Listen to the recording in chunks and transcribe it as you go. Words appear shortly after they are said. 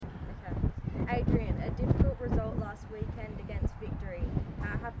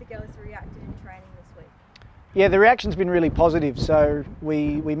Yeah, the reaction's been really positive. So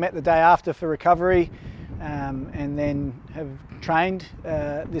we met the day after for recovery, and then have trained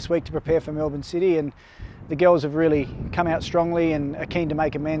this week to prepare for Melbourne City, and the girls have really come out strongly and are keen to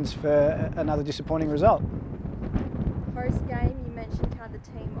make amends for another disappointing result. Post-game, you mentioned how the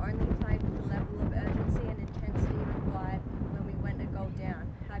team only played with the level of urgency and intensity required when we went a goal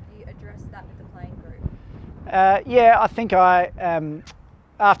down. Have you addressed that with the playing group? Yeah, I think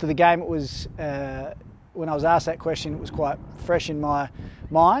after the game, it was when I was asked that question, it was quite fresh in my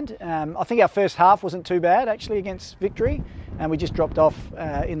mind. I think our first half wasn't too bad actually against Victory, and we just dropped off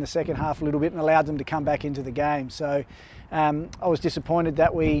in the second half a little bit and allowed them to come back into the game. So I was disappointed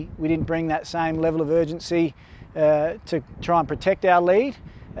that we didn't bring that same level of urgency to try and protect our lead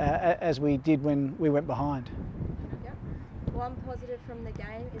as we did when we went behind. Yep. One positive from the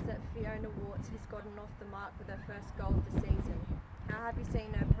game is that Fiona Warts has gotten off the mark with her first goal of the season. How have you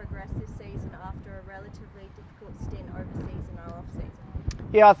seen her progress this season after a relatively difficult stint overseas in our off-season?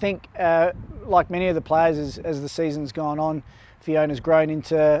 Yeah, I think like many of the players, as the season's gone on, Fiona's grown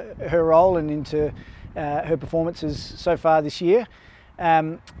into her role and into her performances so far this year.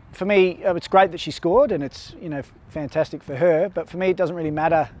 For me, it's great that she scored, and it's fantastic for her. But for me, it doesn't really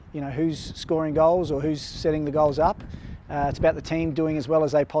matter who's scoring goals or who's setting the goals up. It's about the team doing as well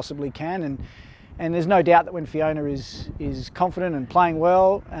as they possibly can, and there's no doubt that when Fiona is confident and playing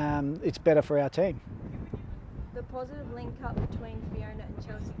well, it's better for our team. The positive link-up between Fiona and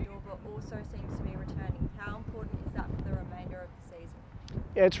Chelsea Dorber also seems to be returning. How important is that for the remainder of the season?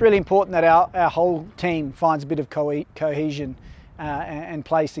 Yeah, it's really important that our whole team finds a bit of cohesion and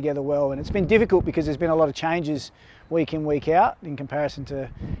plays together well. And it's been difficult because there's been a lot of changes week in, week out in comparison to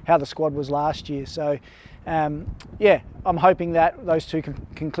how the squad was last year. So, yeah, I'm hoping that those two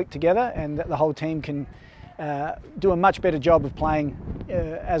can click together and that the whole team can do a much better job of playing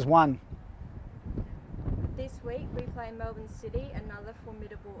as one. This week we play Melbourne City, another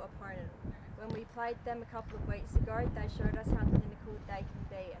formidable opponent. When we played them a couple of weeks ago, they showed us how clinical they can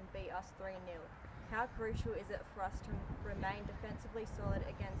be and beat us 3-0. How crucial is it for us to remain defensively solid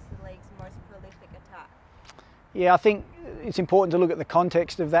against the league's most prolific attack? Yeah, I think it's important to look at the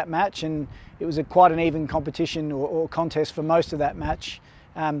context of that match, and it was quite an even competition or contest for most of that match.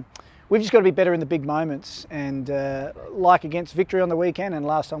 We've just got to be better in the big moments, and like against Victory on the weekend and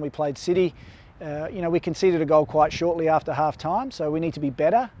last time we played City, we conceded a goal quite shortly after half time, so we need to be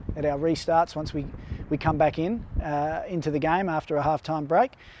better at our restarts once we come back into the game after a half time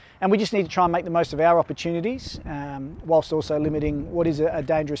break. And we just need to try and make the most of our opportunities, whilst also limiting what is a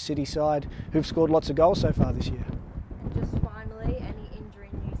dangerous City side who've scored lots of goals so far this year. And just finally, any injury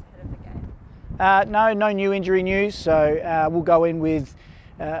news ahead of the game? No new injury news. So we'll go in with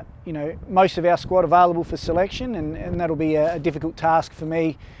most of our squad available for selection, and that'll be a difficult task for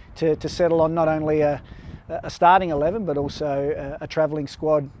me to settle on not only a starting 11 but also a travelling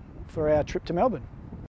squad for our trip to Melbourne.